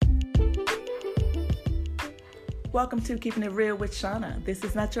Welcome to Keeping It Real with Shauna. This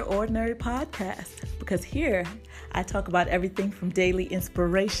is not your ordinary podcast because here I talk about everything from daily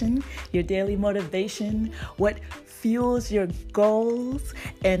inspiration, your daily motivation, what fuels your goals,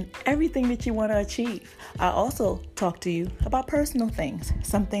 and everything that you want to achieve. I also talk to you about personal things,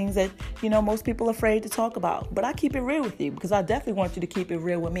 some things that, most people are afraid to talk about, but I keep it real with you because I definitely want you to keep it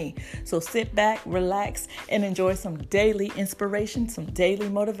real with me. So sit back, relax, and enjoy some daily inspiration, some daily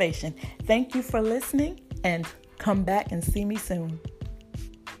motivation. Thank you for listening and come back and see me soon.